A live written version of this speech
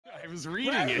was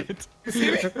reading it.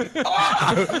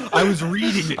 I was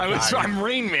reading it. I'm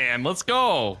Rain Man. Let's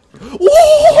go. We're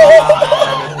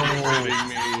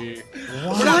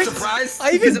not surprised.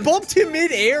 I even bumped him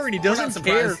mid-air and he doesn't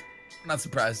care. I'm not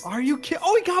surprised. Are you kidding?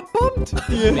 Oh, he got bumped.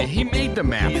 Yeah. He made the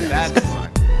map. That's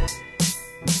fine.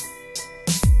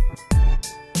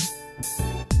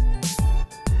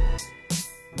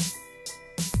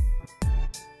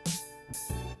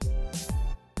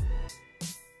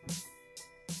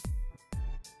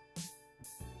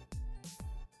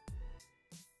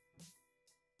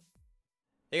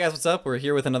 Hey guys, what's up? We're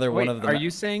here with another one of the. Are you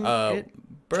saying it?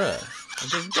 Bruh,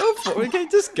 just go for it. We can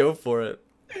just go for it.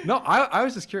 No, I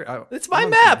was just curious. It's my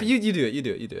map. You do it. You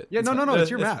do it. Yeah, no. It's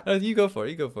your map. You go for it.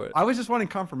 You go for it. I was just wanting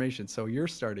confirmation, so you're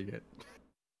starting it.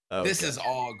 Okay. This is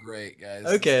all great, guys.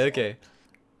 Okay.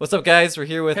 What's up, guys? We're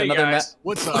here with another map.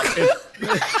 What's up?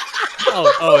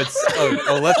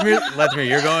 Lethamyr,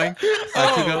 you're going.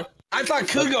 Kugo. I thought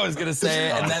Kugo was gonna say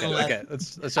it, and then Okay,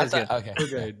 let's try this again.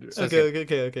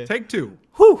 Okay. Okay. Take two.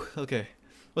 Whew. Okay.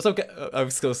 What's up, guys? I'm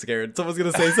so scared. Someone's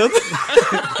gonna say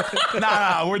something.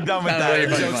 Nah, we're done with that. you're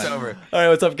Joke's fine. over. All right,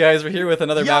 what's up, guys? We're here with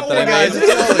another map that I guys, made.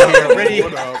 it's all here. Ready?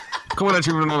 Coming at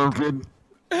you with another vid.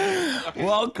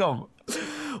 Welcome.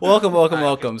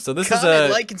 Welcome. So this is Comment,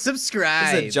 a like, and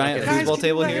subscribe. this is a giant Guys, foosball can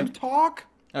table you let here. him talk?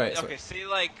 All right. So Okay,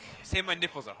 say my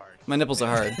nipples are hard. my nipples are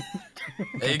hard.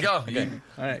 There you go. Okay.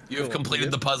 All right. You have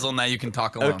completed the puzzle. Now you can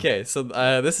talk alone. Okay. So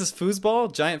this is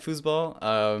foosball, giant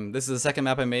foosball. This is the second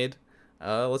map I made.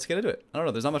 Let's get into it. I don't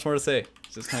know. There's not much more to say.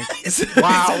 It's just kind of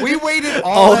Wow, we waited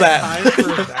All all that. that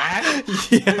time for that.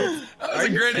 yeah. That was a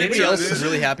great Anybody intro, else dude. is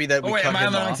really happy that we Oh wait, cut am I on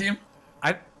him the wrong off? team?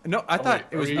 I thought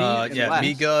it was me. and Yeah, Les.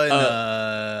 Miga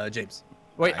and James.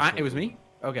 Wait, it was me.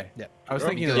 Okay. Yeah. I was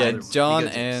thinking of Yeah, the other- John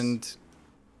Because and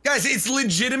Guys, it's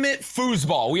legitimate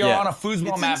foosball. We are Yeah. on a foosball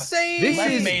It's map. insane. This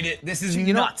Les is- made it. This is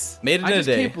You know- nuts. made it I in a just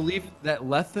day. can't believe that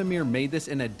Lethamyr made this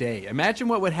in a day. Imagine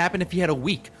what would happen if he had a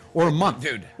week or a month,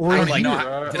 Dude, or I a don't even year. know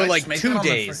how- did For I like just make 2 that on the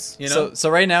days, you know? So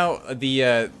right now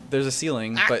the there's a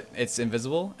ceiling, but it's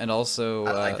invisible, and also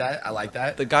I like that. I like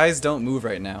that. the guys don't move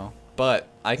right now. But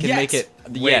I can Yet. make it.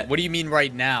 Wait, what do you mean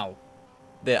right now?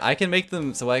 I can make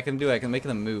them. So what I can do, I can make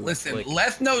them move. Listen, like,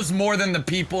 Leth knows more than the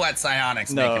people at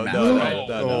Psionics no, making no, maps.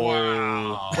 no.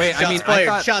 Wow. Wait, Shots I mean, fired.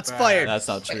 I thought, Shots fired. That's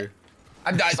not true.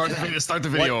 Start the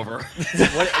video over.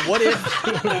 What if?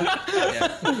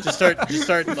 Yeah, just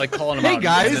start like calling him Hey out.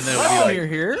 guys, and then it'll Lethamyr be like,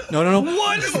 here. No.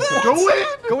 What is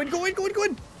that? Go in. go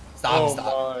in.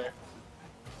 Stop.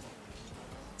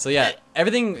 So yeah,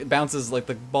 everything bounces, like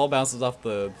the ball bounces off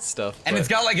the stuff. And but- it's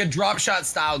got like a drop shot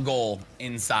style goal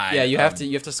inside. Yeah, you have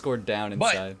to score down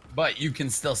inside. But you can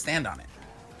still stand on it.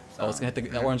 Oh, it's gonna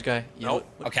hit the orange guy. Nope.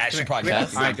 Okay, I should probably Yes.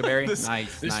 pass. All right, Gaberry. This Nice.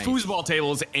 foosball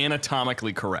table is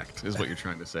anatomically correct, is what you're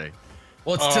trying to say.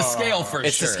 Well, it's to scale for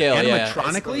It's sure. to scale, yeah.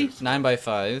 Animatronically?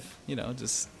 9x5. You know,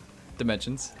 just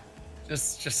dimensions.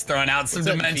 Just throwing out some What's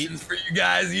up, dimensions for you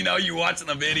guys. You know, you watching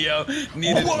the video.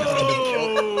 Needed.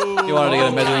 Whoa! You wanted to get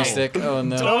a measuring stick? Oh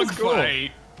no. Dog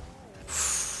fight.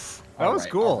 That was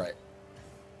cool. All right.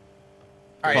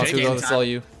 All Come on, right, Kugo, game that's time. all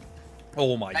you.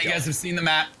 Oh my Now you god. guys have seen the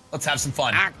map. Let's have some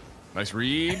fun. Nice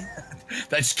read.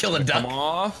 That just killed a duck. Come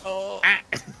off.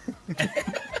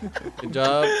 Good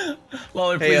job.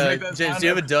 Lawler, Hey, please make that James, sound. do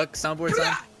you have a duck soundboard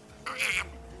sound?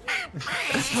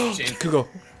 James, Kugo,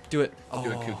 do it. Oh,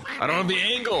 do it, Kugo. I don't have the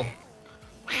angle.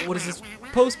 what is this?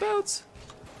 Post bounce?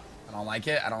 I don't like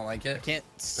it. I don't like it. Can't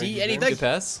see you, anything. Good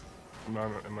pass. Am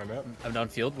I not? I'm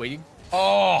downfield waiting.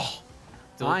 Oh,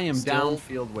 I am Still-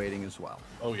 downfield waiting as well.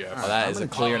 Oh yeah. Oh, that is a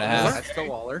clear and a half. That's the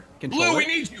Waller. Blue, Control we it.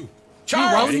 need you. Dude,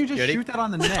 why Charles. don't you just Ready? shoot that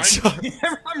on the net?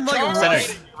 I'm like Charles.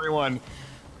 riding everyone.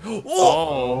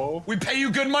 Oh. We pay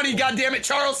you good money, goddammit,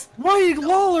 Charles. Why,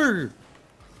 Lawler?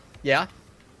 Yeah.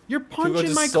 You're punching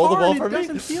just my stole the car ball and it from me?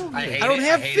 doesn't feel good. I hate I don't it,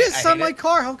 have hate it, fists I on hate my it.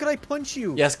 car. How could I punch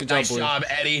you? Yes, good job, Nice Blue. job,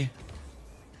 Eddie.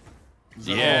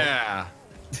 Yeah.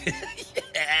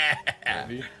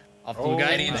 Yeah. Off blue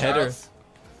guy. Eddie and The header. Charles.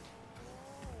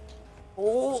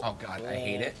 Oh God, I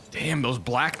hate it. Damn, those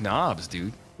black knobs,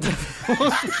 dude. You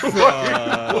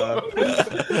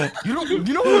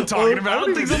know what I'm talking about?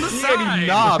 Things on the side.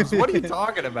 Knobs. What are you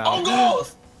talking about? Oh,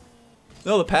 goals!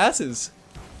 No, the passes.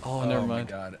 Oh, never Oh my mind.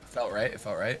 God, it felt right. It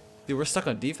felt right. Dude, we're stuck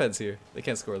on defense here. They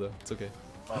can't score though. It's okay.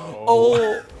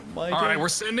 Oh. My All right, God. we're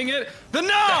sending it. The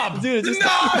knob. Dude, it just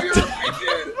No, you're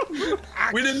right, dude.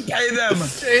 We didn't pay them.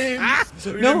 James.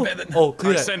 We no. didn't pay them. Oh,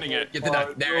 clear I'm that. sending it. Get the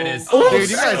duck. There it is. Oh, Dude,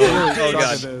 you guys really Oh, suck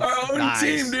God. at this. Our own Nice.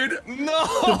 team, dude.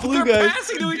 No, blue they're guys.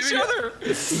 passing to each other.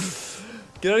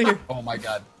 Get out of here. Oh my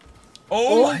God.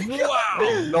 Oh, my God.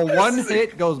 Wow. The one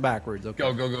hit goes backwards. Okay.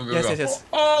 Go, go, go, go, Yes, go. yes, yes.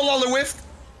 Oh, Lawler whiffed.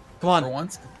 Come on. For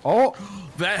once. Oh,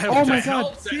 oh my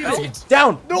God!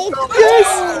 Down. No.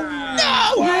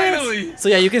 Finally. So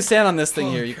yeah, you can stand on this thing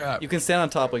Holy here. You, crap. you can stand on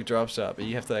top like drop shot, but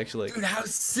you have to actually like. Dude, how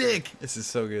sick. This is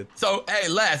so good. So, hey,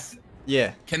 Les,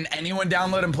 Yeah. can anyone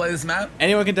download and play this map?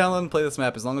 Anyone can download and play this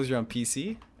map as long as you're on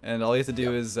PC, and all you have to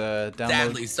do is download.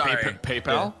 Sadly, sorry.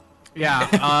 PayPal.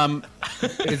 Yeah.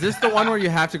 Is this the one where you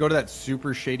have to go to that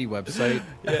super shady website?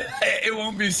 It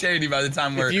won't be shady by the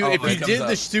time we're. If you it comes did up.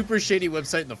 the super shady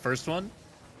website in the first one,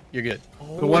 you're good.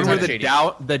 The one where It's the shady.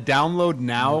 the download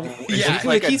now. Is Yeah, just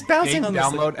like it keeps a bouncing big on this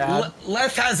thing. download ad.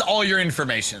 Les has all your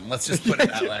information. Let's just put it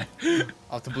that way.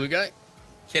 Off the blue guy.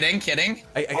 Kidding.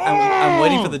 I'm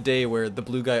waiting for the day where the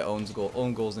blue guy owns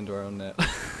goals into our own net.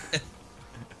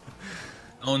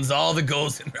 Owns all the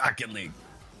goals in Rocket League.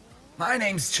 My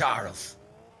name's Charles.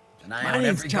 And I My own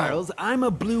name's every Charles. I'm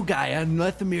a blue guy on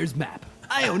Lethamyr's map.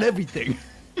 I own everything.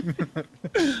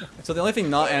 So the only thing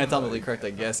not anatomically correct, I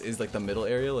guess, is like the middle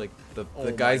area, like the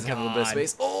guys have a little bit of God.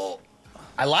 space. Oh!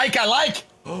 I like. No,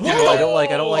 I don't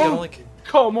like.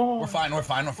 Come on. We're fine.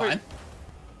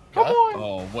 Come on.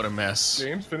 Oh, what a mess.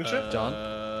 James, finish it. John?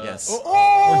 Yes.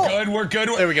 We're good.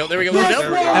 There we go. There we go. There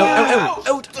we go.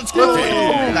 Out! Let's go.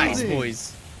 Nice,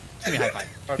 boys. Give me a high five.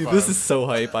 High Dude, five. this is so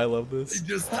hype. I love this.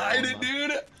 Just tied it,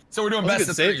 dude. So we're doing That was best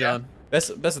a good of save, three, John.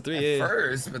 Best of 3, yeah.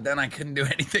 First, but then I couldn't do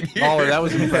anything here. Oh, that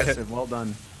was impressive. Well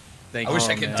done. Thank I you. wish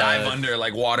I could dive under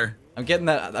like water. I'm getting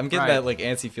that Right. that like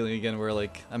antsy feeling again where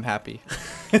like I'm happy.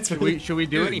 It's really, Should we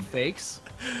do any fakes?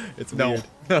 it's No, weird.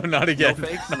 no, not again. No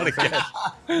fakes? Not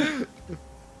again.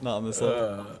 Not on this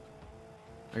level.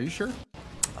 Are you sure?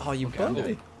 Oh, you bugged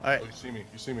me. All right. Oh, you see me.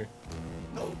 You see me.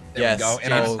 There Yes. we go.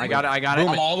 And so I got it.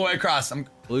 I'm all the way across.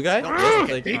 blue guy?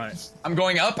 Like, I'm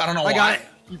going up. I don't know I why. got it.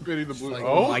 Keep hitting the blue. Like,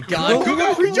 Oh My God.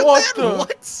 What What? the?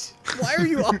 What? Why are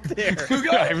you up there?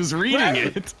 I was reading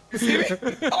it.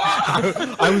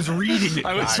 I was reading it.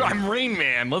 I'm Rain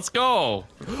Man. Let's go.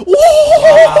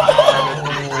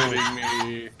 Kidding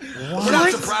me. We're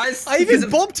not surprised. I even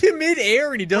bumped him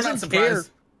mid-air and he We're not doesn't care.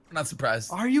 surprised. We're not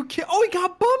surprised. Are you kidding? Oh, he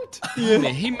got bumped.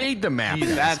 He made the map.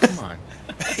 Jeez, that's- Come on.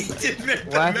 He did make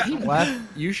the map.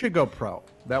 Left, you should go pro.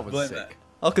 That was Blame sick. that.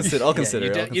 I'll consider. I'll consider.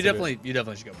 You, it, I'll you consider it.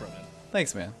 definitely should go pro, man.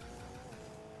 Thanks, man.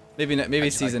 Maybe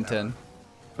season 10.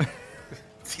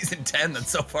 Season 10. That's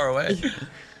so far away.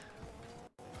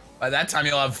 By that time,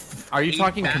 you'll have. Are you 8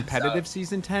 talking maps competitive out.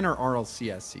 season 10 or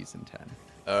RLCS season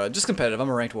 10? Just competitive. I'm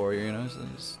a ranked warrior, you know. So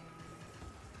just...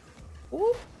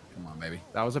 Come on, baby.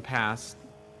 That was a pass.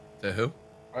 To who?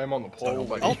 I am on the pole.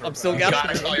 but Oh, I'm still got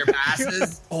Got all your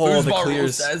passes. Oh, the Foosball rule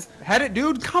clears. says. Head it,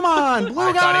 dude. Come on, blue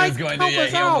I guy. thought he was going to. help Yeah,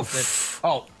 us he out. almost did.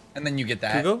 Oh, and then you get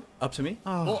that. Hugo, up to me.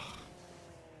 Oh,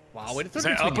 Wow, wait, Is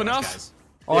that up enough? guys.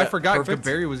 oh I Yeah, forgot perfect.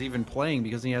 Gaberi was even playing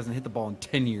because he hasn't hit the ball in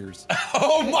 10 years.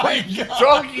 Oh my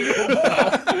God! He's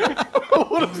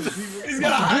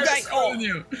got a higher score than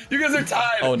you. You guys are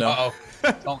tied. Oh, no. Uh-oh.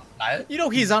 Don't tie it. You know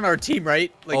he's on our team, right?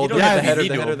 Like, Oh, you don't the have to header, be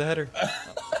the mean to header, him. the header.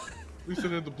 At least I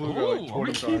did the blue guy like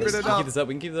 20 keeping times. it We can up. keep this up.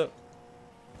 We can keep this up.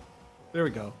 There we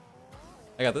go.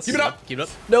 I got this. Keep it up. Keep it up.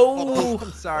 No.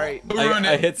 I'm sorry. Who ruined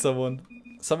I it? hit someone.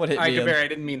 Someone hit All right, me. Gaberi, I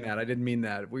didn't mean that. I didn't mean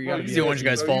that. We gotta you It's be the orange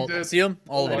guy's No, you fault. did. See him?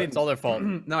 All of I it. didn't. It's all their fault.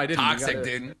 No, I didn't. You Toxic,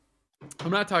 gotta- dude. I'm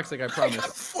not toxic. I I got promise.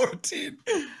 14.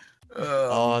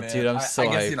 Oh, man. dude, I'm so I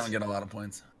guess you hyped. don't get a lot of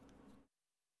points.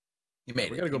 You made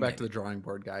it. We gotta go You back made to the drawing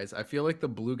board, guys. I feel like the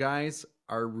blue guys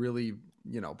are really,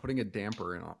 putting a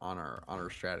damper in on our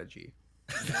strategy.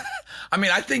 it. I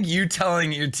mean, I think you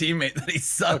telling your teammate that he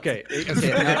sucks. Okay.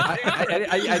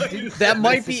 I didn't That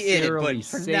might be it, necessarily but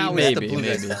for say now that. it's the Maybe, blue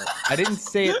guys' maybe. fault. I didn't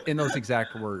say it in those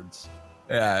exact words.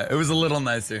 Yeah, it was a little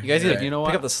nicer. You guys need to You know pick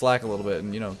what? up the slack a little bit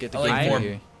and get the I like game more-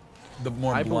 here. The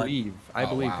more I blunt. believe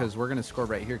Oh, wow. because we're gonna score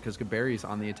right here because Gaberi's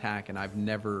on the attack and I've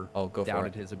never Oh, go for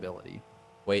doubted it. his ability.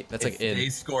 Wait, that's If like they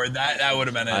in. scored that would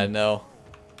have been I in. know.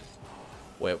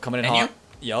 Wait, coming in And hot.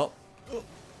 Yup.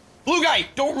 Blue guy,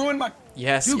 don't ruin my.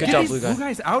 Yes, Dude, good get job, these blue guy. blue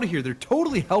guys out of here. They're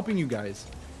totally helping you guys.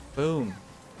 Boom.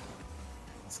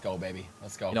 Let's go, baby.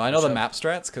 Let's go. You know, I know the So- map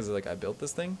strats because like I built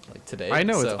this thing like today. I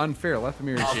know so. it's unfair.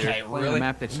 Lethamyr is Okay, here playing really? the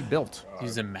map that he built.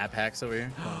 Using map hacks over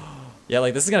here. Yeah,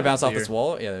 like this is gonna bounce off Here. this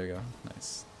wall. Yeah, there we go.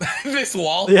 Nice. this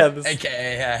wall. Yeah, this-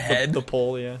 AKA a head. The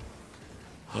pole, yeah.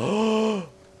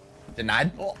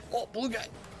 Denied. Oh, blue guy.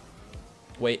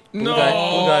 Wait, blue No. guy,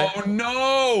 blue guy. Oh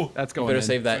no! That's You going better in.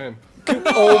 save that. Damn.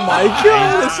 Oh my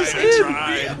god, this is in.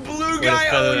 Blue Way to guy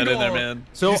feather on that in there, goal. man.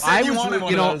 So You said I you was, wanted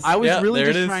one of those. I was Yeah, really there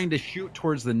it just is. trying to shoot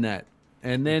towards the net,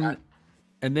 and then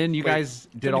you guys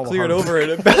did all the Clear it hard over work.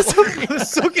 and it bounced over. I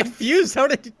was so confused. How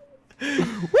did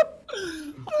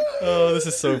Oh, this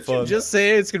is so fun. just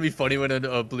say it's gonna be funny when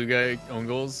a blue guy own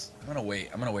goals? I'm gonna wait.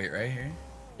 I'm gonna wait right here.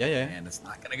 Yeah, yeah. And it's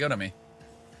not gonna go to me.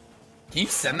 Can you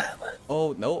send that?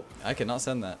 Oh no, I cannot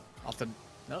send that. Off the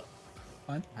no.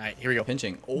 Fine. All right, here we go.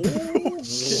 Pinching. Oh,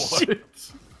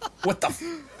 What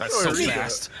the? That's so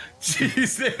fast.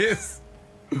 Jesus.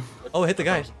 oh, hit the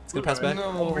guy. It's gonna pass back.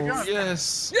 No,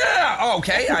 yes. Yeah. Oh,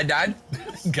 okay, I died.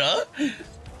 Guh.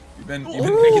 You've been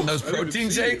making those protein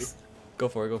shakes. Go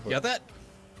for it. Go for You it. got that?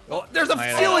 Oh, there's a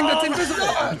I- ceiling that's invisible.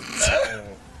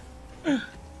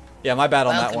 Yeah, my bad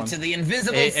on that Welcome one. to the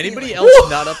invisible. Hey, anybody ceiling. else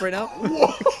not up right now?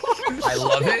 I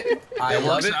love it. I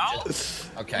love it. Out.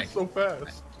 Okay. So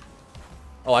fast.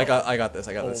 Oh, I got this.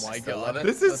 I got Oh this. my Still love god. it.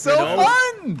 This is Let's so go.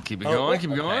 fun. Keep it going.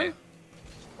 Keep it going. Okay.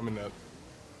 I'm in that.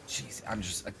 Jeez, I'm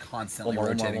just constantly One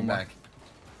more, rotating one more. back.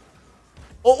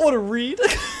 Oh, what a read!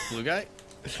 Blue guy?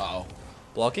 Uh-oh.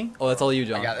 Blocking? Oh, that's all you,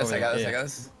 John. I got this. Over I got there. this. Yeah, I yeah. got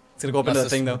this. It's gonna go up into the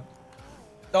thing though.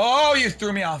 Oh, you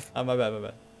threw me off. My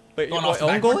bad. Wait, Going you off the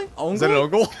own backboard? goalie? Own Is that an goalie? own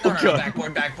goal? No, Oh, no, no,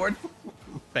 God. backboard.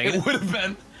 Bang It it. would have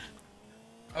been.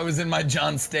 I was in my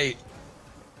John state.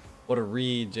 What a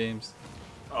read, James.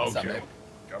 What's up, Okay. babe?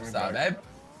 Got me What's up, back. babe?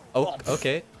 Oh,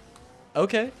 okay.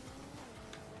 Okay.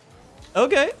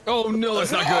 Okay. Oh no,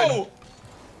 that's not No! good.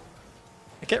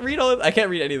 I can't read all. I can't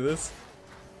read any of this.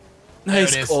 There it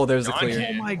Nice. is. Oh, there's the John clear.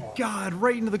 can. Oh my god,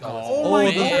 right into the goal. Oh, Oh,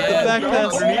 the man. back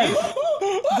pass.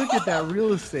 Look at that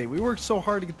real estate. We worked so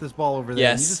hard to get this ball over there.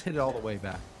 Yes. And you just hit it all the way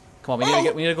back. Come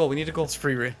on, we need a goal. We need a goal. It's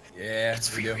free real. Yeah,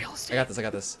 we do. I got this. I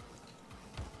got this.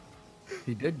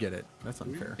 He did get it. That's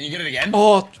unfair. Can you get it again?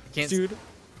 Oh, Can't- dude.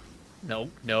 No,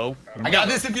 no. I got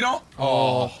this if you don't.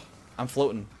 Oh, I'm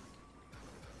floating.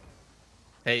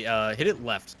 Hey, hit it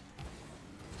left.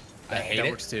 I hate that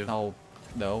it. works too. Oh,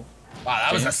 no. Wow,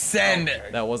 that was a send.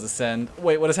 That was a send.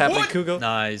 Wait, what is happening, What? Kugo?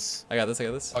 Nice. I got this. I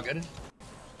got this. Oh, good.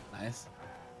 Nice.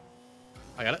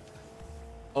 I got it.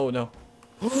 Oh no.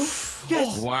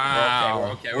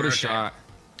 Wow. Okay, what we're a okay. shot.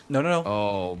 No, no, no.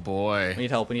 Oh boy. We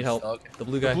need help. We need help. Okay. The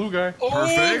blue guy. Blue guy. Oh,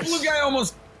 Perfect. blue guy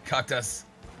almost cucked us.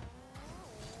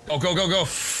 Oh, go, go, go.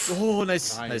 Oh,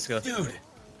 nice. Nice go. Dude.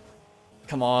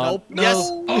 Come on. Nope. No.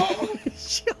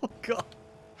 Yes. Oh, God.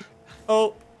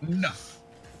 Oh. No.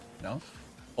 No?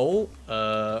 Oh.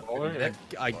 Oh, yeah.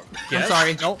 I guess. I'm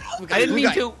sorry. No. I didn't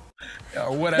mean to.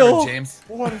 Or whatever, No. James.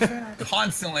 What is that?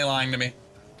 Constantly lying to me.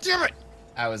 Damn it.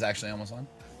 I was actually almost on.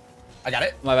 I got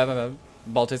it. My bad. My bad.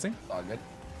 Ball chasing. It's all good.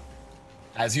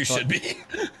 As you should be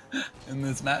in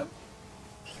this map.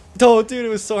 Oh, dude, it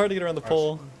was so hard to get around the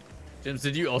pole. James,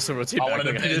 did you also rotate I back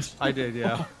wanted like to I did? pinch. I did,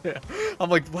 yeah. Yeah. I'm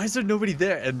like, why is there nobody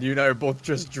there? And you and I are both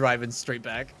just driving straight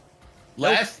back.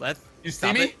 Left. Nope, left. You see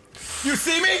Stop me? it. You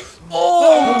see me?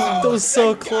 Oh, that was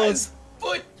so Guys, close.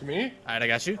 Foot. To me? All right, I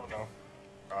got you. Oh no.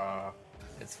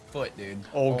 It's foot, dude.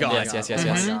 Oh, God. Yes, yes, yes, Oh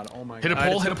yes. my god. Oh my Hit a god.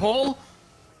 pole. Hit a pole.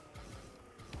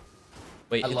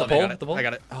 Wait, I hit the love it. pole. I got Hit the pole. I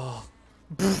got it. Oh.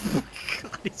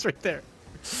 God, he's right there.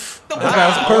 That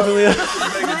bounced perfectly.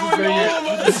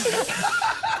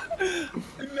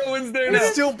 No one's there It's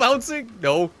now. still bouncing.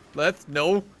 No, left.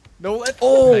 No, no left.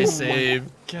 Oh Nice save.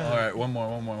 All right, one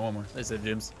more. Nice save,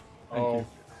 James. Oh.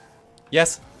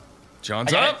 Yes. John's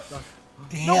I got up.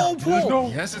 Damn. No.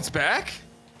 Yes, it's back.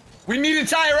 We need to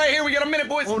tie it right here. We got a minute,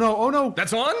 boys. Oh no, oh no.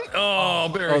 That's on. Oh,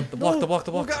 Barry. Oh, the block. The block.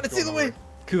 The Oh, block. God, it's the other way.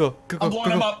 Kugo. Kugo. I'm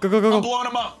blowing him Kugo. up. Go. Go. Go. I'm Go. blowing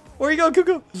him up. Where you going,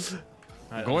 Kugo? All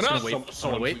right, Going I'm up. just gonna wait. I'm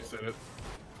Someone gonna wait. please hit it.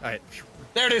 All right.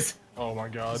 There it is. Oh my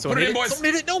god. Someone Put it hit in, boys.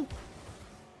 Someone hit it. No.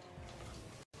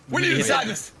 We need to Wait. decide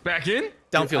this. Back in.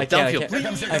 Downfield. I can't, I Downfield. can't. Here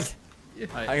comes, here comes. I can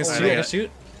Alright, shoot. I I can got-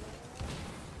 shoot.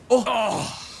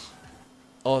 Oh,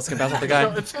 Oh, it's gonna bounce off the No,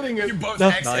 guy. it's hitting it. you both No.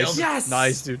 exhaled. Nice.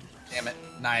 Nice, dude. Damn it.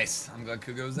 Nice. I'm glad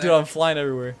Kugo's there. Dude, I'm flying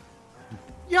everywhere.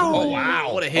 Oh,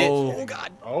 wow. What a hit. Oh. Oh, God.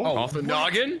 Oh. Off the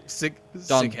noggin. Sick.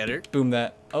 Done. Sick header. Boom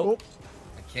that. Oh.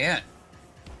 I can't.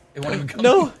 It won't even come.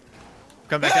 No.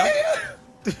 Come back down.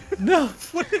 No.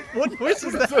 What voice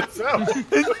is that? That sound.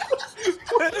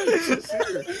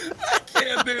 I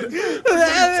can't, dude.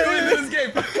 I'm doing this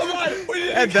game. Come on. We need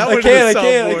to And that I was can't. the I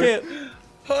can't. I soundboard.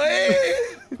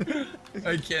 can't.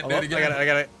 I can't I'm do up. it again. I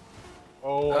got it.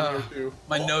 Oh, I'm here too.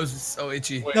 My nose is so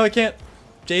itchy. Wait. No, I can't.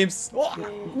 James. What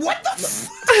the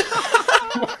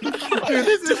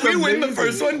Did we win the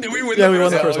first one? Did we win Yeah, the we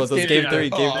won first the first one. So it's game Yeah. 3.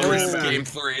 Game Oh, 3. this is game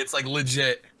 3. It's like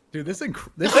legit. Dude, this is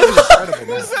incredible.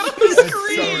 Man.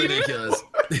 So ridiculous.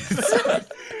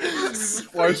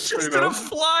 Fly straight up.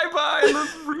 fly by in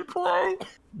this replay.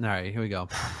 All right, here we go.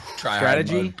 Try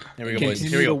Strategy. Here we go, boys. Continue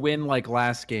Here we to go. win like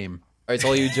last game. All right, it's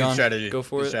all you, John. strategy. Go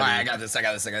for Good it. strategy. Alright, I got this. I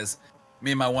got this. I got this.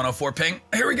 Me and my 104 ping.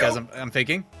 Here we go. Guys, I'm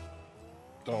faking.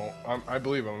 Don't. I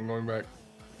believe him. I'm going back.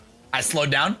 I slowed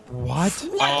down. What?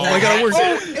 Oh my God, it works.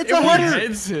 It's a header.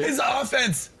 His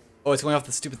offense. Oh, it's going off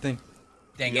the stupid thing.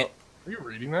 Dang it. Are you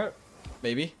reading that?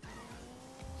 Maybe.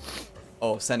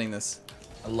 Oh, sending this.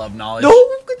 I love knowledge. No,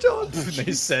 good job.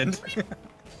 They send.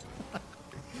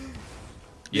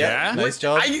 Yeah. Nice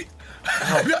job.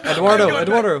 Eduardo.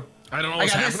 Eduardo. I don't know I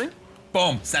what's got this. happening.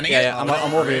 Boom. Sending Yeah, it. yeah,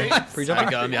 I'm over here. Free I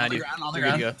jump. got him behind you. On the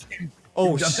You're good ground. to go.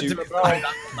 Oh, Jump it to shoot. me. I'm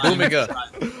not Boom, even go.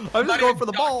 trying. I'm Not just going even for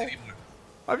the talking ball. anymore.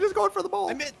 I'm just going for the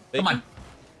ball. Come on.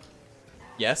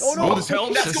 Yes. Oh, no. Oh, this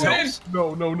helps. Let's This go in. helps.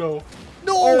 No, no, no.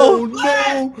 No,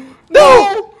 no.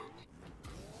 No!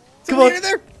 Come on. Get in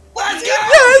there. Let's go.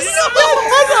 Yes!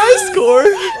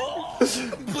 I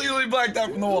scored! Completely blacked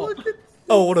out from the wall.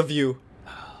 Oh, what a view.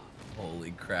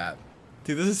 Holy crap.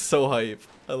 Dude, this is so hype.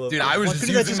 I love Dude, it. I was Why just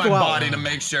couldn't that using just my go out? body to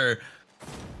make sure.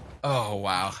 Oh,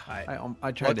 wow. I tried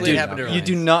to Luckily do it that. happened early. You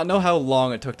do not know how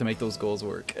long it took to make those goals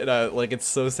work. And like, it's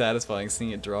so satisfying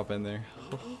seeing it drop in there.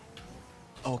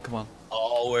 Oh, come on.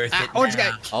 All worth it. orange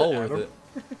now. guy. All worth it.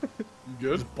 You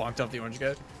good? Bonked off the orange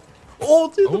guy.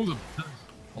 Oh, dude. Oh, the,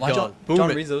 Hold on, John. Boom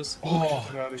John it. reads those. Oh,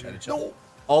 Get out of try here. to chill.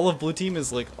 All of blue team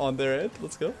is like on their end.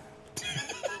 Let's go.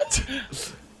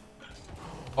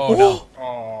 Oh, no.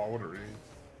 Oh, what a read.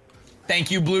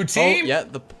 Thank you, blue Oh, team. yeah,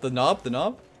 the knob.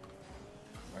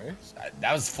 Nice.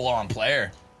 That was full on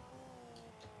player.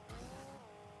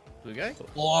 Blue guy?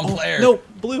 Full on player. No,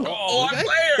 blue. Full on okay. The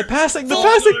player. passing, the Full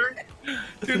passing. on-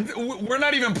 Dude, we're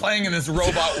not even playing in this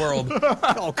robot world.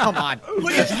 Oh, come on.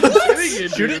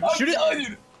 Shoot it. Shoot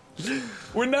it.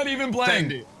 We're not even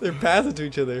playing. They're passing to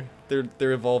each other.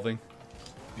 They're evolving.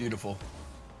 Beautiful.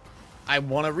 I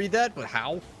want to read that, but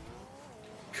how?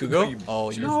 Kugo?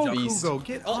 Oh, you're No, a beast. Kugo,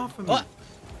 get off of me. What?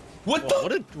 What Whoa,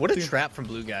 the? what a trap from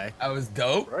blue guy. That was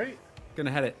dope. Right?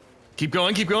 Gonna head it. keep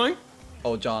going. Keep going.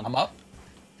 Oh, John. I'm up.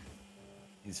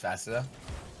 He's faster though.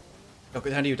 Go,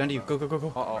 down to you, down to you. Go, go, go, go.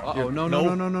 Uh-oh, no, no,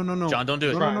 no, no, no, no, no. John, don't do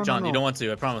it. No, no, no, John, no. you don't want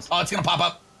to. I promise. Oh, it's gonna pop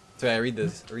up. Sorry, I read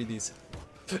this. I read these.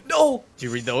 No! Do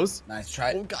you read those? Nice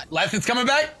try. Oh, God. Left, it's coming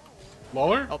back.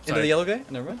 Lawler? Oh, Into sorry. the yellow guy?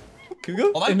 Never mind.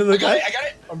 Kugo? Hold on. Into the I got guy? it. I got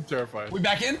it. I'm terrified. We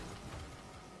back in.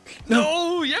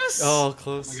 No. Yes. Oh,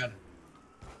 close. Oh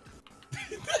my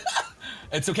god.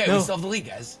 It's okay. No. We still have the lead,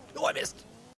 guys. Oh, I missed.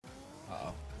 Uh-oh.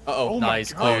 Uh-oh. Oh my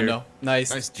Nice. Oh, Clear. no.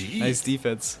 Nice. Nice D. Nice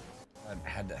defense. I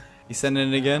had to. He's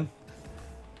sending it again.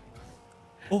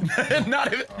 Oh.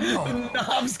 Not even. The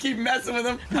knobs keep messing with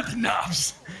him. Not the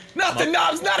knobs. Not the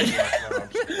knobs. Not again.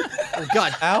 Oh,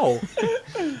 God. Ow.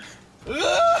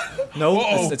 No,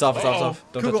 Uh-oh. it's off, it's off, it's off.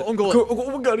 Don't Kugo, touch on it. goal.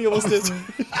 Oh my god, he almost did.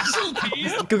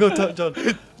 Go, John.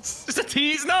 Just a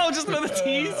tease. No, just another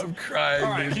tease. I'm crying. All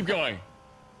right, dude. keep going.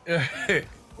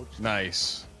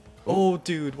 Nice. Oh,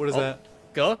 dude, what is that?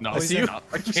 Go. No, I see you.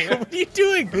 I can't. What are you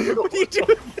doing? What are you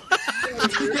doing?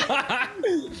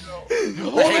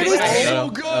 So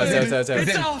good. It's out. It's in. It's Get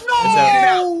it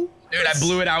out. Dude, I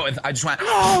blew it out with. I just went.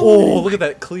 Oh, look at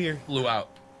that clear. Blew out.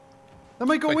 That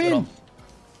might go Quick in. little-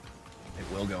 It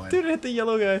will go in. Dude, it hit the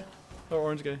yellow guy. Or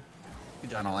orange guy. I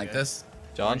don't like this.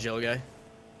 John, Orange yellow guy.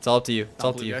 it's all up to you. It's all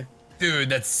up Blue to you. guy. Dude,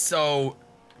 that's so.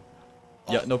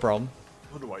 Yeah, no problem.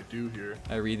 What do I do here?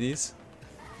 I read these.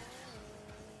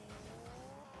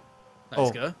 Nice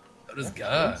Oh. go. That is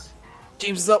good.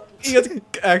 James is up. He gets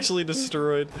actually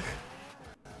destroyed.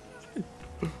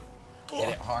 Get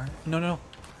it hard. No.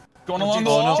 Going along the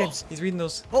Oh, wall. no. He's reading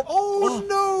those. Oh,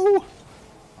 no.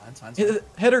 Fine.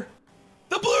 Header.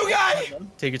 The blue guy.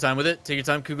 Take your time with it. Take your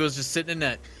time. Kugo's just sitting in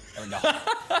net. There we go.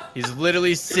 He's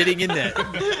literally sitting in net.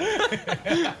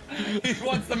 He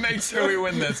wants to make sure we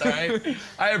win this, all right?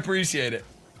 I appreciate it.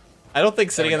 I don't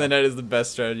think sitting in the net is the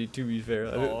best strategy, to be fair.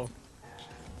 Oh.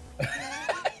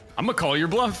 I'm gonna call your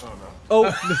bluff. Oh.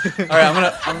 Alright, I'm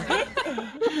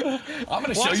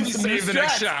gonna show Watch you me some save the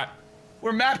next strats. shot.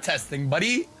 We're map testing,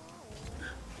 buddy.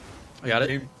 I got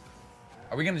it.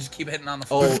 Are we gonna just keep hitting on the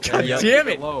Oh, floor? yeah. Damn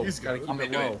it. Low. He's gotta keep I'm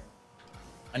it gonna do low. it.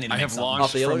 I need to I make have something. launched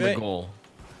Off the yellow from the guy? goal.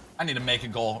 I need to make a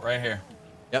goal right here.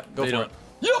 Yep, go They for don't. it.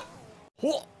 Yep.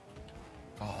 Oh,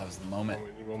 that was the moment. Oh,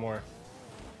 we need one more.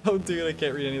 Oh, dude, I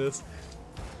can't read any of this.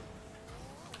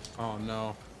 Oh,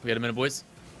 no. We got a minute, boys.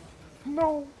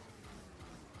 No.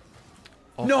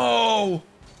 Oh. No.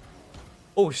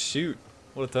 Oh, shoot.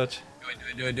 What a touch.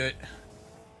 Do it.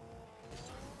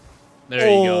 There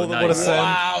you go. Oh, what a Nice. send.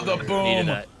 Wow, the boom. Needed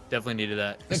that. Definitely needed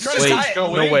that. They're trying to Wait, tie it.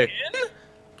 No way.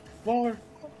 Lawler.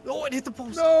 Oh, it hit the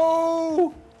post.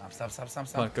 No. Stop.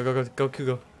 Come on, go,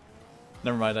 Kugo.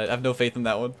 Never mind, I have no faith in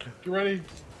that one. You ready?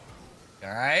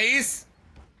 Guys.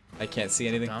 I can't see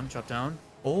anything. Drop down.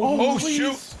 Oh,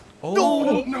 shoot.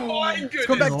 Oh, No, my goodness. Let's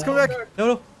go back. Let's go back.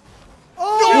 no.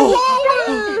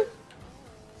 Oh,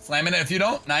 Slamming it if you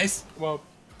don't. Nice. Well,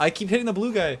 I keep hitting the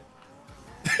blue guy.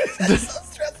 That's so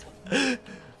stressful.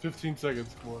 15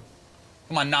 seconds. Come on.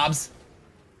 Come on, knobs.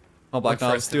 Oh, black Look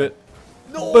knobs, first. do it.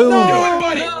 no. Boom. Do it,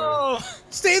 buddy. No.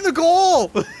 Stay in the goal.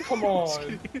 Come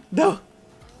on. No. All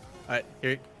right,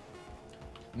 here.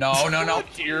 No, no, no.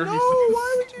 Dear.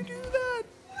 why would you do that?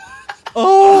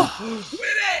 Oh. Win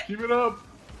it! Keep it up.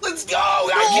 Let's go!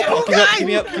 I Keep can't. it up. Keep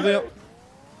me up. Keep it up.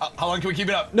 How long can we keep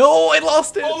it up? No, I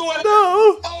lost it. All the way.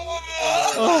 No.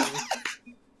 Oh.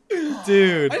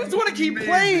 Dude. I just want to keep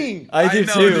playing. I do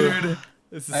know, too. dude.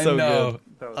 This is I so know.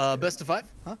 good. Best of 5?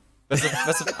 Huh?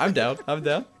 I'm down. I'm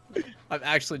down. I'm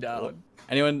actually down.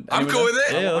 Anyone? I'm anyone cool down? with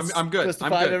it. Yeah, let's- I'm good. Best of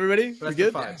I'm 5, good. everybody. Best We of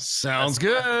good? 5. Sounds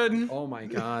good. Oh my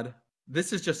god.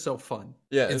 This is just so fun.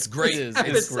 yeah, It's great. It is. It's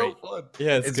It's great. so fun.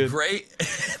 Yeah, it's It's good. great.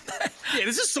 Yeah,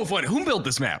 this is so fun. Who built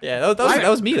this map? Yeah, that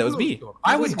was me. That was me.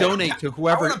 I would donate to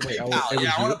whoever. I want to Wait, PayPal. it was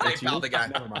Yeah, I you? want to It's you? PayPal the guy.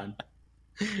 Never mind.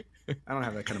 I don't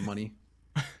have that kind of money.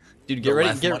 Dude, The get ready.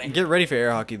 less money. Get ready for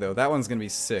air hockey though. That one's gonna be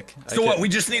sick. So what? We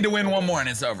just need to win one more and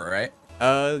it's over, right?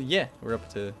 Yeah, we're up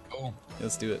to. Cool.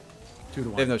 Let's do it. 2 to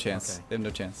 1. They have no chance. Okay. They have no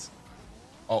chance.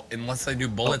 Oh, unless I do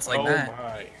bullets like oh that.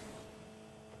 my.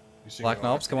 You see Black what?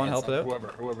 knobs, come on, help it out.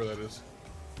 Whoever that is.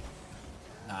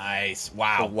 Nice. Oh,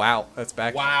 Wow. wow, that's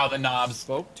back. Wow, the knobs.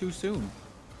 Spoke too soon.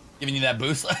 Giving you that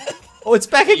boost. Oh, it's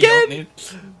back You don't again. need-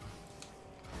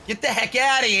 Get the heck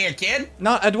out of here, kid.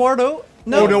 Not Eduardo.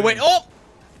 No. Oh, no, wait. Oh!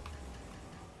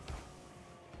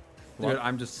 Dude,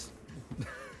 I'm just.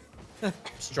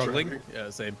 Struggling. Yeah,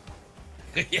 same.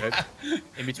 Yeah. In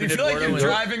You between feel like Eduardo you're and...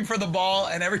 driving for the ball,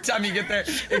 and every time you get there,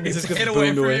 it gets just gets hit away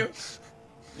boomed for away. you.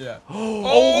 Yeah.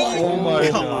 Oh my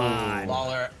Come god. on.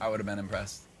 Lawler, I would have been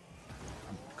impressed.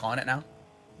 I'm calling it now.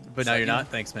 But now you're Second. not.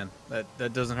 Thanks, man.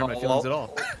 That doesn't hurt my Oh, feelings well.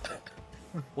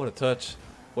 at all. What a touch.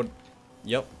 What?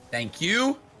 Yep. Thank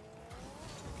you.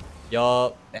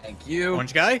 Yup. Thank you.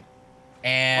 Orange guy?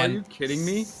 And Are you kidding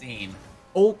me? Scene.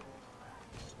 Oh.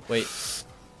 Wait.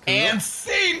 And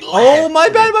scene. Oh, my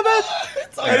bad. My bad.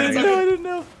 It's all I good, it's didn't all know. I good. didn't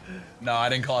know. No, I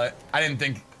didn't call it. I didn't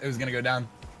think it was gonna go down.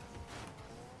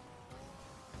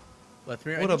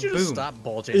 Lethamyr, What I a need you to boom. stop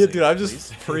ball chasing. Yeah, dude, I'm just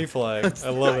please. free flying. I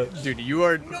love it. Dude, you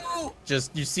are No.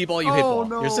 just, you see ball, you hit Oh, ball.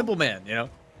 You're a no. simple man, you know?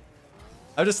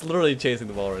 I'm just literally chasing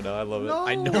the ball right now. I love it. No.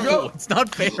 I know. Go. It's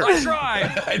not fair.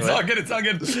 Try. It's all good. It's all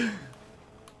good.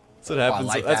 That's what happens.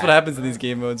 like That's that. what happens in these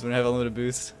game modes when I have unlimited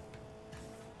boost.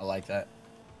 I like that.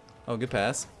 Oh, good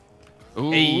pass. Ooh.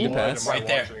 Hey. Good What pass. am I Right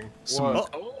there. watching? What?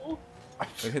 Oh. I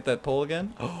hit that pole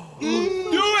again. Do it.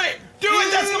 Do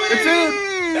it. That's what It's in.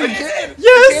 Again.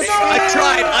 Yes!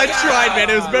 I tried, man.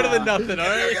 It was better than nothing,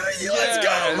 alright? Let's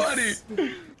go,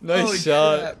 buddy. Nice Holy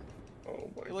shot. crap. Oh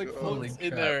my Like, god. Holy floats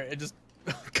in crap. there. It just...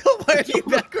 Come on, you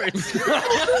backwards.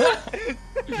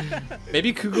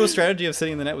 Maybe Kugo's strategy of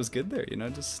sitting in the net was good there. You know,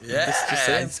 just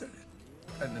saying.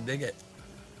 I didn't dig it.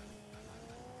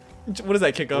 What is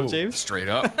that kickoff, Ooh, James? Straight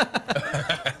up.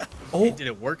 Oh, Did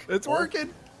it work? It's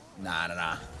working. Nah.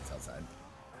 It's outside.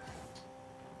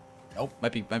 Nope.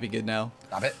 might be good now.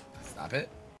 Stop it. Stop it.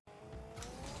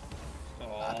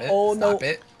 Stop it. Oh, no. Stop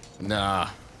it. Nah.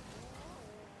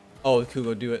 Oh,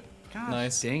 Kugo, do it. God,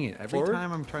 Nice. Dang it. Every Forward?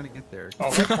 time I'm trying to get there.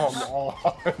 Oh, come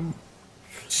on.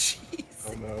 Jeez.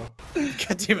 Oh no.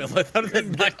 God damn it, Leth, how did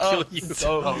that not kill you?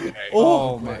 So, Okay.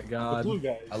 Oh my The god. blue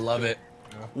guys. I love it.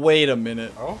 Wait a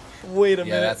minute. Oh. Wait a Yeah,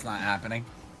 minute. that's not happening.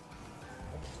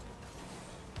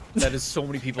 That is so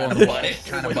many people on Kind the of ball. butt it.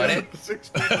 Kind of butt it.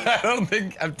 16. I don't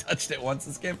think I've touched it once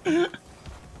this game. Is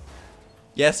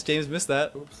Yes, James missed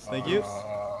that. Thank you.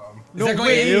 that going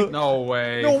way. in? No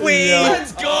way. No way!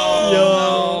 Let's go!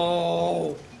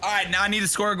 Yo. All right, now I need to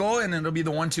score a goal, and it'll be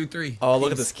the 1, 2, 3. Oh,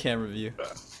 look at this camera view.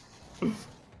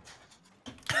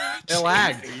 It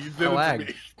lagged. You It did it to lagged.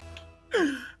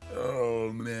 me. Oh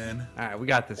man. All right, we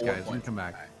got this, guys. We point. can come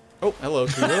back. Oh, hello,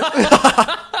 Kugo.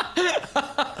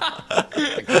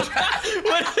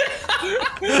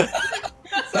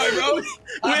 Sorry, bro.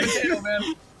 Hot potato, man.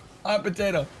 Hot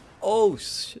potato. Oh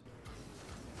shit!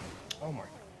 Oh my.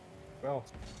 Well.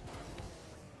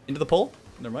 Into the pole.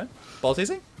 Never mind. Ball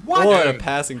chasing. What? What a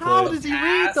passing play. How does he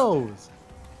read those?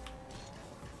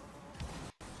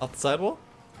 Off the sidewall.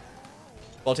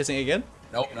 Ball chasing again.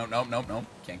 Nope.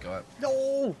 Can't go up.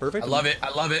 No! Perfect. I love it.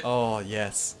 I love it. Oh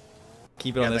yes.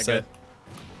 Keep it Yeah, on this that side.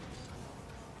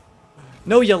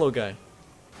 No yellow guy.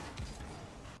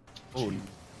 Ooh.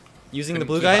 Using the Couldn't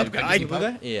blue keep guy. up, couldn't Using keep the blue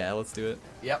up. guy. Yeah, let's do it.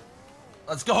 Yep.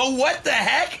 Let's go. What the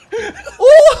heck?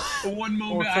 Oh! The one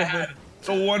moment I had.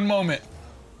 The one moment.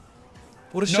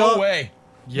 What a No shot! way.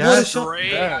 Yes.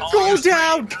 Great. Yes. Go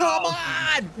down! Come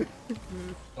on!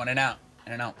 One and out.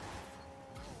 In and out.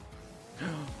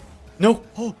 No.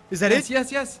 Oh, is that Yes, it?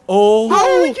 yes, yes. Oh.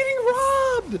 How are we getting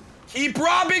robbed? Keep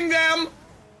robbing them.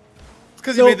 It's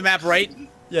because you made the map right.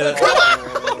 Yeah.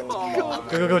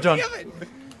 Go, John.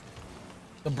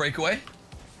 The breakaway.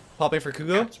 Popping for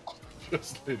Kugo.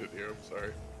 Just laid it here. I'm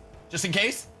sorry. Just in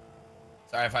case.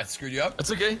 Sorry if I screwed you up.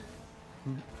 That's okay.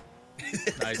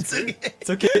 Nice. It's okay. It's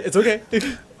okay. It's okay.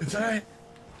 It's alright.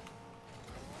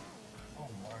 Oh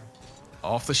my.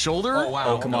 Off the shoulder. Oh wow.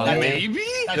 Oh, come on. Maybe.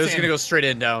 That's They're just in. gonna go straight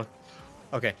in down.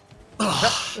 Okay.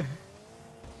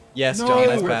 Yes, No, John.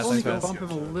 Nice we're pass. only Nice gonna pass. bump him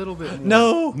a little bit more.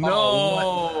 No.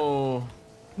 No.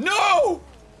 No!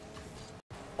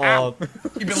 Oh.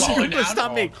 You've been lolling down.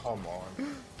 Stop me. Come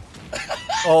on.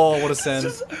 Oh, what a send.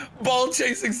 Just ball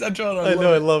chasing Central. I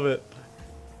know. I love it.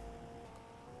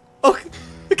 Oh.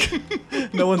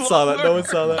 No one saw that. No one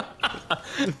saw that.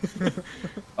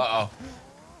 Uh-oh.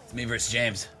 It's me versus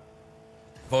James.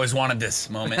 I've always wanted this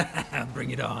moment.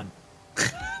 Bring it on.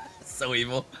 So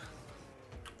evil.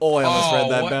 Oh, I almost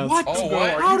read that what? bounce. What? Oh, what?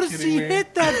 How Are you does kidding he me?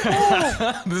 hit that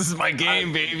ball? This is my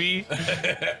game, baby.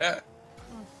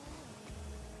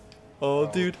 Oh,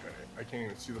 dude. Okay. I can't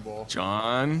even see the ball.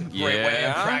 John. Great way of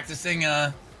Yeah. practicing,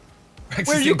 Where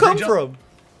did you come pre-jump. from?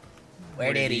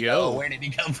 Where did he go? Where did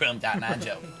he come from, Don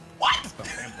Nacho? What?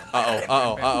 Uh-oh.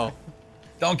 Uh-oh. Uh-oh.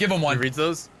 Don't give him He one. reads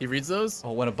those. He reads those.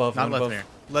 Oh, went above. Not Went above. Lethamyr.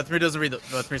 Lethamyr doesn't read those.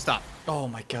 Lethamyr, stop. Oh,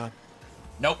 my God.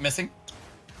 Nope, missing.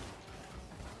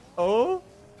 Oh.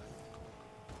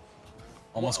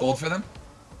 Almost gold for them.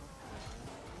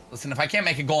 Listen, if I can't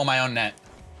make a goal in my own net,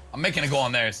 I'm making a goal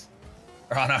on theirs.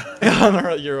 Or on our...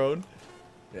 On your own.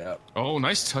 Yeah. Oh,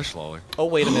 nice touch, Lawler. Oh,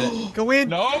 wait a minute. Go in.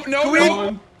 No, no, Go no.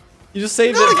 in. You just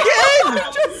saved it.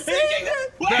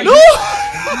 No!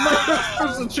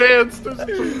 There's a chance. There's a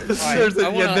chance. There's a, I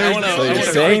yeah, wanna- there's I wanna- So I you're wanna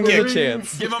saying free there's a kick.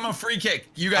 chance. Give him a free kick.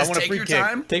 You guys want a take free your kick.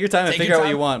 time. Take your time and Take figure your out what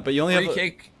you time. want, but you only Free have.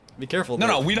 kick. Be careful. No,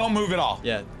 though. no, we don't move at all.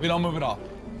 Yeah. We don't move at all.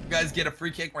 You guys get a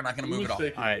free kick. We're not going to move at all. Who's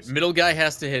taking All right, this? middle guy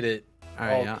has to hit it. All Oh,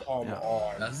 right, yeah. come yeah.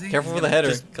 on. Does he? Careful He's for the gonna- header.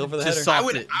 Just- Go for the Just header. soft I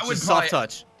would- it. I would Just soft probably-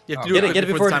 touch. You have to Oh. do Get it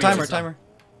before the timer. goes up. Timer.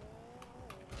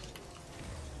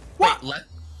 Wait, let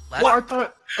Well, I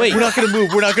thought. Wait. We're not gonna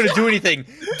move. We're not gonna do anything.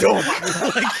 Don't.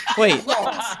 Wait.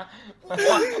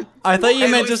 I thought you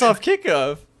Hey, meant just listen. off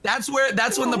kickoff. That's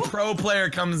when the pro player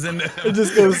comes in. It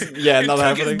just goes. Yeah, he not took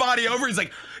happening. his body over. He's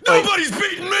like, nobody's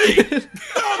beating me.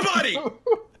 Nobody.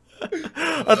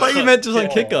 I thought you meant just on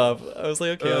kickoff. I was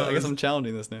like, okay, I guess I'm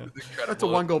challenging this now. That's a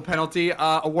 1-goal penalty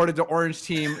awarded to orange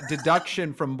team.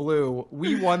 Deduction from blue.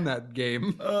 We won that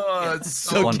game. Oh, it's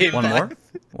So One, game one five. more.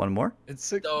 One more. It's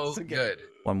so, so good.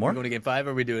 One We're more. going to game 5.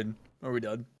 Are we doing? Are we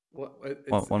done?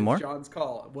 One more? John's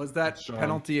call. Was that Sean.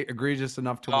 penalty egregious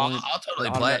enough to Oh, warrant? I'll totally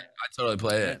play it. I totally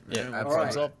play it. Yeah.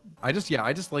 Absolutely. All right.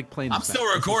 I just like playing. I'm this still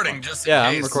back. recording. Just in Yeah,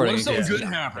 I'm case. recording. What if something Yeah. good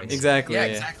happens? Exactly. Yeah,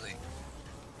 Yeah. exactly.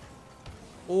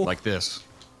 Like this.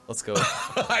 Let's go.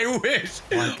 I wish.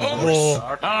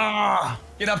 Oh. Ah!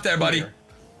 Get up there, buddy.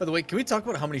 By the way, can we talk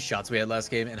about how many shots we had last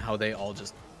game and how they all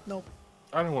just nope?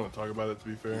 I don't want to talk about it, to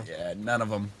be fair. Yeah, none of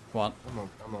them. Come on. I'm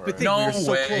But alright. they No were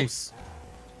so way. close.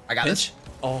 I got Pinch. this.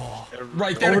 Oh.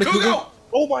 Right there, Over to Kugo.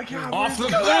 Oh my god. Off the.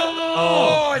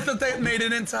 Oh, I thought they made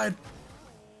it inside.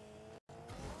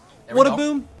 There we What a go.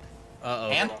 boom. Uh oh.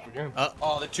 And? Off again.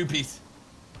 Oh, the two-piece.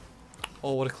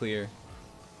 Oh, what a clear.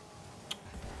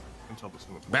 Until this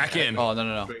one- Back in. Oh no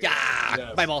no no. Yeah.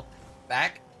 Yes. Bye ball.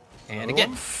 Back. And Another again.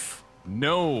 one?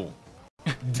 No.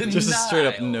 Just a straight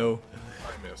up Denial. no.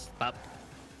 I missed. Pop.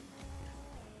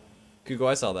 Kugo,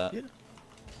 I saw that. Yeah.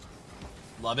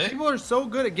 Love it. People are so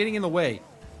good at getting in the way.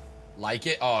 Like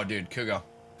it. Oh, dude, Kugo.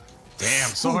 Damn,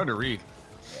 so hard to read.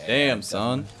 Damn,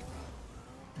 son.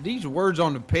 These words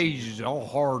on the page is all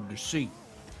hard to see.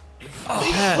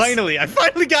 Finally, I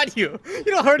finally got you.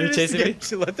 You know how hard You're it is to chasing get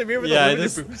to let them here with Yeah, a I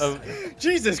limited just. boost.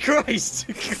 Jesus Christ.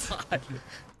 God.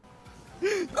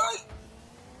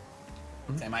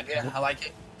 Same idea. I like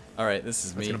it. All right, this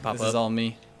is me. gonna pop This is up. all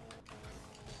me.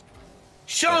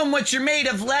 Show them what you're made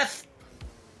of, Leth.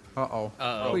 Uh-oh.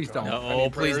 Uh-oh. Please don't. No,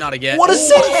 please not again. What a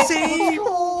Oh, save!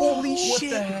 Holy What shit.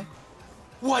 the heck?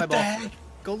 What Bye the ball. heck?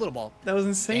 Go little ball. That was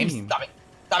James, insane. stop it.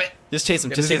 Stop it. Just chase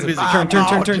him. Yeah, Just but chase him. he's busy. Turn, turn,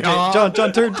 turn, turn, John.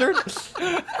 John, turn, turn.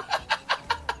 You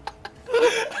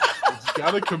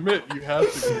gotta commit. You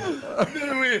have to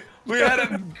commit. we had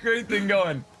a great thing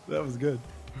going. That was good.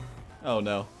 Oh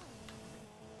no.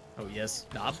 Oh, yes.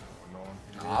 Knob.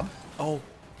 No. Knob. Oh.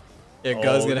 Yeah,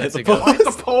 Guz's gonna hit that's the a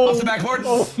post. The pole. Off the backboard.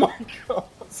 Oh my god.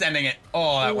 Sending it.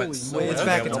 Oh, that went so Wait, it's well.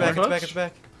 back. It's back. It's Double back. It's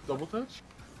back. Double touch?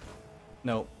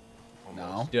 No,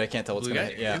 No. dude, I can't tell what's Blue gonna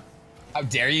guy? hit. Yeah. How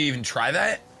dare you even try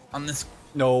that on this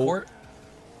No. court?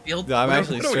 Field? No, I'm What-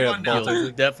 actually what are we straight on up now? ball.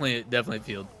 Field. Definitely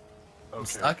field. Okay.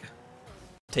 Stuck?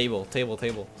 Table. Table.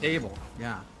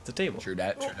 Yeah. It's a table. True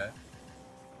that. True that.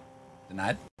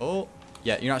 Denied. Oh.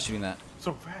 Yeah, you're not shooting that.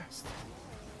 So fast.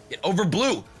 Get over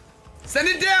blue. Send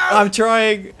it down. I'm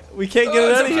trying. We can't get Oh,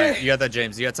 it it's out of okay. here. You got that,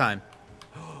 James. You got time.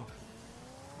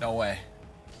 No way.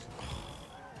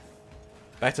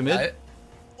 Back to mid. I-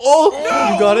 Oh,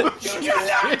 you got it. You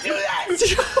cannot do that!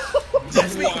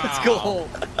 Let's go.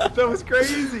 That was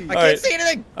crazy. I All can't right. see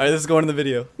anything. All right, this is going in the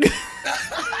video.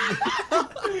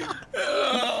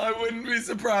 Oh, I wouldn't be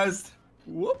surprised.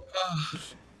 Whoop.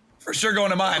 For sure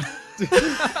going to mine.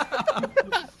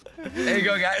 There you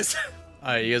go, guys. All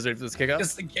right, you guys ready for this kickoff?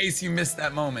 Just in case you missed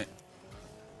that moment.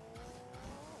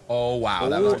 Oh, wow.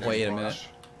 That was Wait a minute.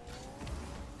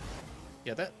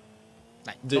 Yeah, that.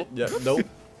 Nice. Yeah, nope.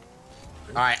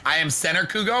 All right, I am center,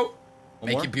 Kugo.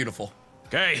 Make more? it beautiful.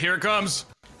 Okay, here it comes.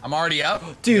 I'm already up.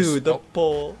 Dude, the oh.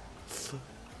 pole.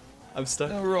 I'm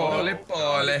stuck. Roly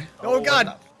poly. Oh,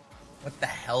 God. What the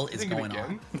hell is Think of it going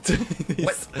on? again.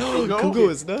 What? Kugo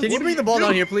is nuts. Can you bring the ball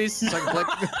down here, please? So I can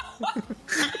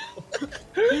play?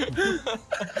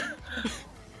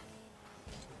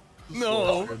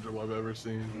 No. That's the worst I've ever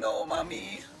seen. No,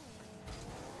 mommy.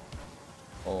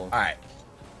 Oh, All right,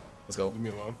 let's go. Leave me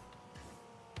alone.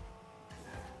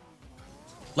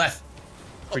 left.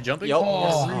 Free jumping? Yup.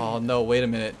 Oh. Oh no, wait a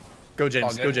minute. Go,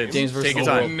 James. All Go, good. James. James versus Take your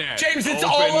the time. world. Net. James, it's Open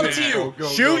all up net. to you. Go, go,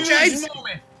 Shoot, go. James. Huge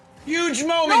moment. Huge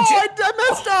moment. I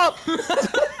messed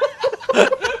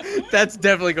up. That's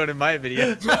definitely going in my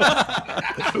video.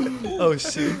 Oh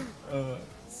shoot.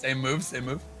 Same move, same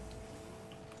move.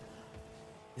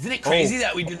 Isn't it crazy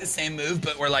that we do the same move,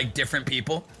 but we're like different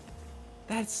people?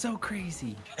 That's so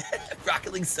crazy.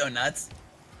 Rocket League's so nuts.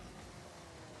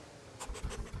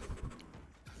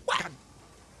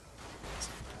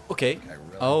 Okay.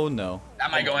 Oh no.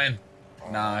 That might go in.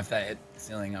 No, if that hit the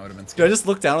ceiling, I would have been Dude, I scared. just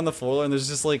looked down on the floor and there's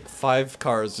just like 5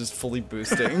 cars just fully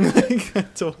boosting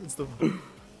like, towards the.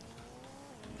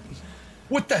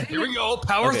 What the? Here we go.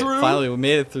 Power Okay, through. finally we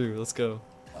made it through. Let's go.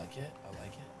 I like it. I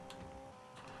like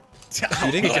it.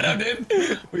 Shooting? Get up,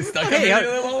 dude. We stuck Hey, up in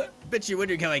the moment. Bet you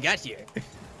wondering how I got here.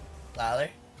 Louder.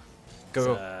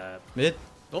 Go. Mid.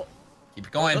 Keep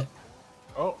it going.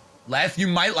 Oh. Left, you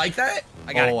might like that.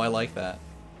 I got Oh, it. I like that.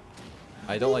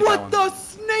 I don't like that What one. the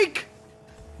snake?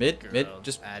 Mid.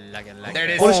 Just. I like it like There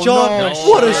it is. What a shot! no.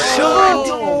 What a Oh,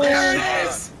 shot! there it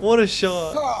is. What a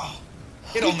shot! Oh,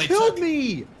 it only Killed took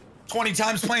me. 20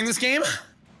 times playing this game.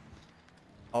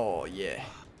 Oh yeah.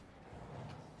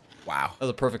 Wow. That was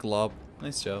a perfect lob.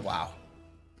 Nice job. Wow.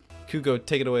 Kugo,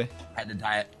 take it away. Had to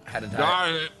die it. Had to die Got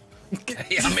it.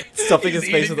 it. Yeah, I mean, Stuffing his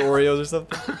he's face with eating- Oreos or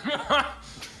something.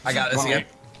 I got this again.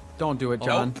 Don't do it, Oh,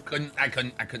 John. I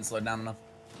couldn't slow it down enough.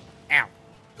 Ow.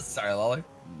 Sorry, Lolly.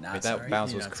 Not Wait, that sorry.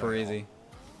 bounce You're was not sorry. crazy.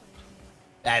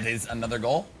 That is another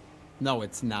goal. No,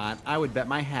 it's not. I would bet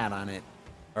my hat on it.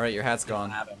 All right, your hat's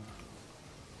gone.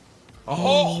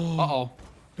 Oh,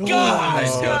 Uh-oh.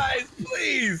 guys,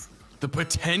 please. The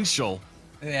potential.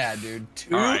 Yeah, dude.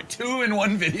 Two All right. in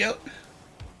one video.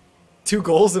 2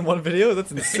 goals in one video?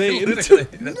 That's insane. Literally,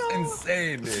 that's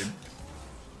insane, dude.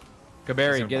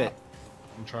 Kabari, get it.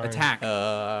 I'm trying. Attack.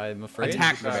 I'm afraid.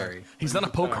 Attack, Kabari. He's not a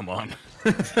Pokemon.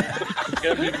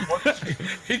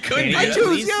 He couldn't. I I choose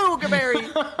choose. you,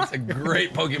 Kabari. It's a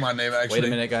great Pokemon name, actually. Wait a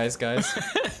minute, guys.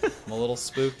 I'm a little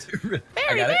spooked.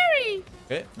 I got it.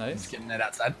 Okay, Just nice. getting it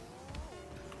outside.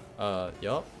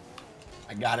 Yup.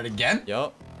 I got it again.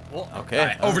 Yup. Well, Okay. All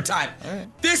right, overtime. All right.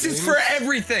 This is for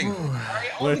everything. All right,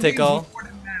 Winner the take games all. before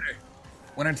didn't matter.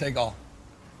 Winner take all.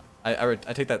 I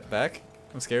take that back.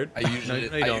 I'm scared. I usually.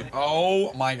 No, you don't.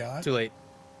 Oh my god. Too late.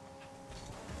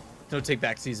 No take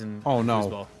back season. Oh, no.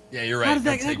 Foosball. Yeah, you're right. How did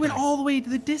Don't that take went back. all the way to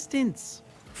the distance?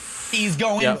 He's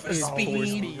going Yep. for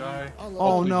speed. Guy.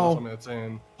 Oh, no. Something that's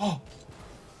in.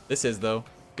 This is though.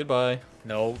 Goodbye.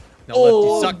 No. No,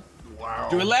 Oh. left. You suck. Wow.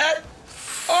 Do it, lad.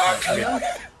 Oh, okay.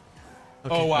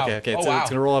 Oh wow. Okay. Okay. Oh, It's, wow. it's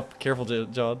gonna roll up. Careful,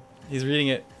 John. He's reading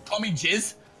it. Call me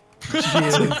Jizz.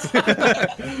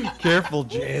 Careful,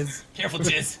 Jizz. Careful,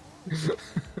 Jizz.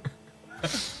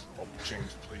 Oh,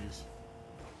 James, please.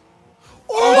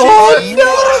 Oh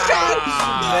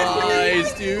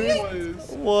Nice, dude.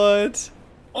 Please. no! What?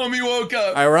 Homie woke up.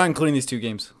 All right, we're not including these 2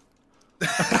 games. Oh,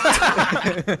 Just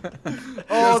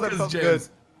that 'cause felt James. good.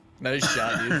 Nice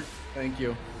shot, dude. Thank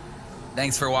you.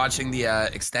 Thanks for watching the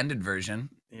extended version.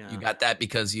 Yeah. You got that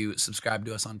because you subscribed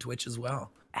to us on Twitch as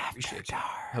well. Appreciate you.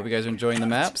 Hope you guys are enjoying the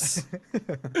maps.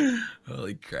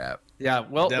 Holy crap. Yeah,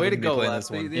 well, way Definitely to be go, playing Les.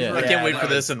 this one. These Yeah. were- I can't wait that for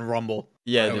was- this and Rumble.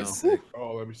 Yeah, That dude. was sick.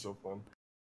 Oh, that'd be so fun.